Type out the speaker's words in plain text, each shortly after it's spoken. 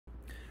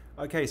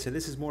Okay, so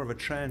this is more of a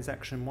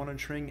transaction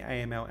monitoring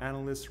AML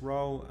analyst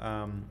role.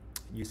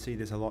 You see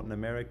this a lot in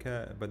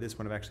America, but this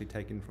one I've actually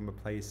taken from a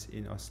place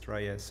in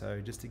Australia.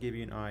 So just to give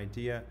you an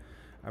idea,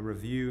 a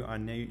review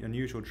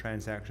unusual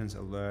transactions,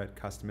 alert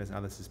customers and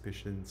other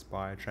suspicions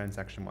by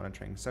transaction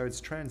monitoring. So it's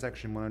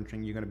transaction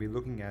monitoring. You're going to be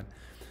looking at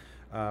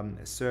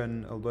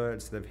certain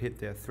alerts that have hit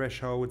their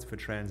thresholds for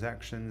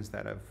transactions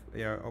that have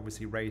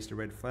obviously raised a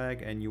red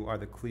flag, and you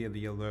either clear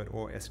the alert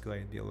or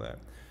escalate the alert.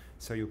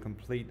 So you'll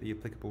complete the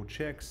applicable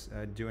checks,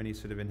 do any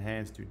sort of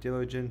enhanced due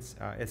diligence,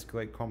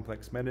 escalate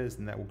complex matters,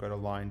 and that will go to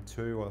line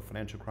 2 or the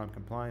financial crime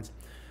compliance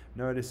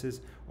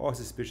notices, or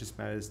suspicious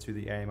matters to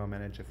the AML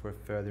manager for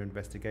further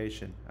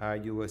investigation.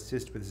 You'll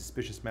assist with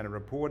suspicious matter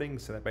reporting,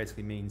 so that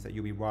basically means that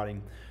you'll be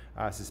writing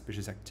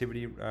suspicious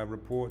activity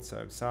reports,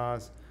 so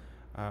SARS,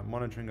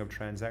 monitoring of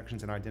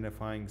transactions and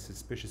identifying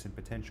suspicious and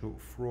potential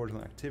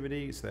fraudulent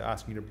activity. So they're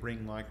asking you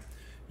to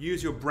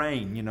use your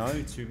brain,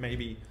 to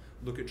maybe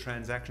look at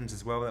transactions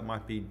as well that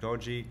might be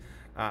dodgy,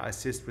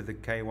 assist with the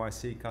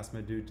KYC,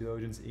 customer due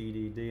diligence,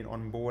 EDD, and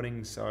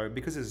onboarding. So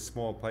because it's a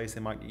small place,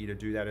 they might get you to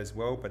do that as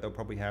well, but they'll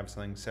probably have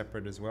something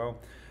separate as well.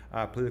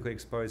 Politically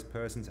exposed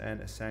persons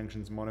and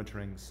sanctions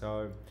monitoring.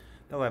 So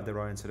they'll have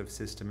their own sort of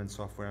system and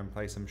software in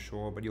place, I'm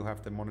sure, but you'll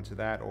have to monitor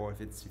that, or if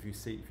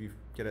you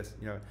get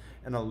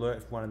an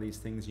alert for one of these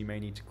things, you may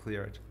need to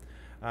clear it.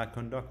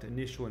 Conduct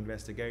initial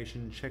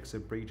investigation, checks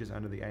of breaches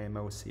under the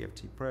AML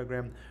CFT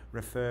program,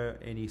 refer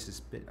any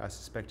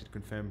suspected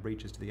confirmed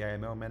breaches to the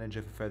AML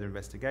manager for further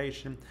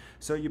investigation.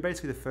 So you're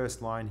basically the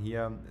first line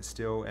here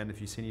still, and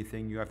if you see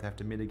anything, you have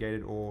to mitigate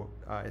it or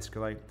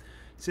escalate.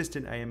 Assist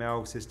in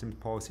AML systems,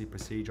 policy,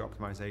 procedure,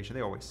 optimization.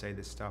 They always say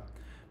this stuff.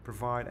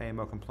 Provide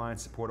AML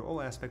compliance support.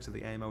 All aspects of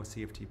the AML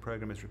CFT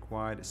program is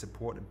required.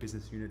 Support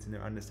business units in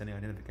their understanding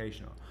and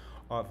identification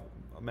of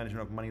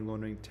management of money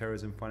laundering,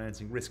 terrorism,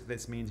 financing risk.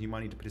 This means you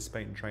might need to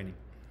participate in training.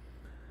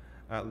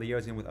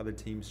 Liaising with other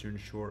teams to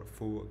ensure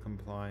full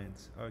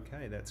compliance.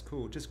 Okay, that's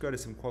cool. Just go to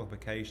some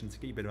qualifications to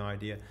get you a bit of an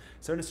idea.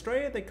 So in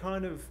Australia,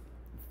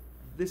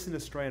 this is an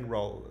Australian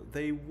role.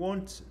 They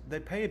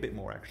pay a bit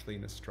more actually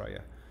in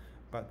Australia,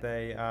 but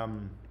they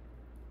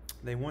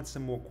want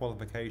some more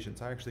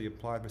qualifications. I actually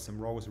applied for some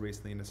roles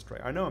recently in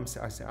Australia. I know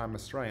I'm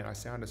Australian, I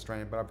sound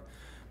Australian, but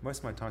most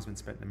of my time's been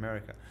spent in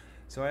America.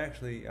 So I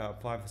actually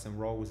applied for some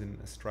roles in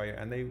Australia,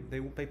 and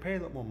they pay a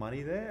lot more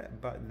money there,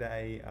 but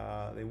they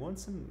want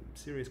some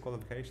serious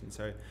qualifications.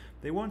 So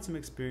they want some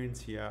experience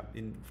here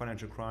in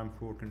financial crime,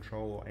 fraud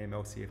control, or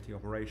AML CFT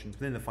operations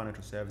within the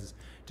financial services.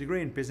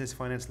 Degree in business,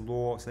 finance,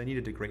 law. So they need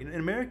a degree. In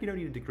America, you don't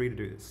need a degree to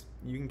do this.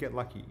 You can get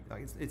lucky.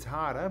 It's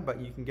harder, but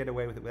you can get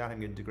away with it without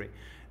having a degree. In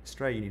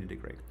Australia, you need a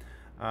degree.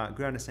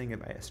 Good understanding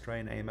of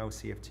Australian AML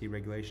CFT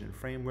regulation and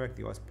framework,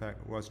 the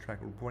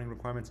AUSTRAC reporting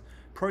requirements,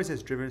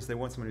 process driven, so they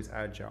want someone who's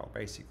agile,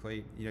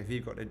 basically. If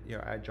you've got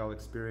agile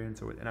experience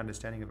or an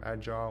understanding of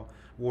agile,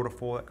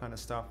 waterfall, that kind of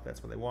stuff,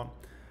 that's what they want.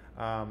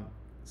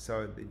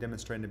 So they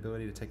demonstrate an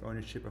ability to take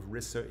ownership of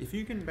risk. So if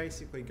you can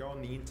basically go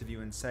on the interview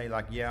and say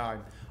like, yeah,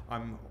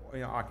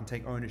 I can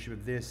take ownership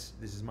of this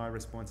is my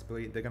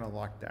responsibility, they're going to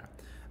like that.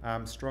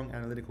 Strong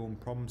analytical and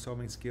problem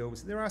solving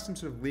skills. There are some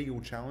sort of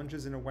legal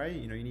challenges in a way.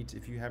 You need to,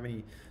 if you have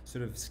any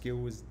sort of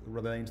skills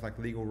relating to like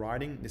legal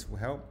writing, this will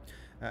help.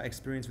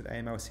 Experience with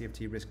AML,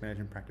 CFT, risk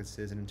management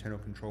practices and internal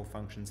control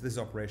functions. This is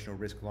operational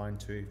risk line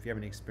 2. If you have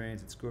any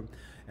experience, it's good.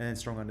 And then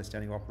strong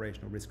understanding of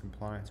operational risk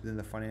compliance within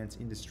the finance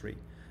industry.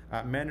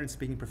 Mandarin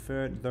speaking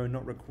preferred, though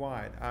not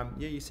required.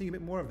 Yeah, you see a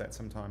bit more of that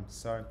sometimes.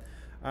 So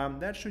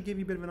that should give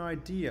you a bit of an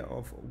idea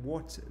of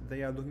what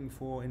they are looking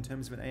for in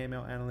terms of an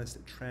AML analyst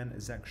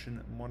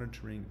transaction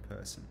monitoring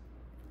person.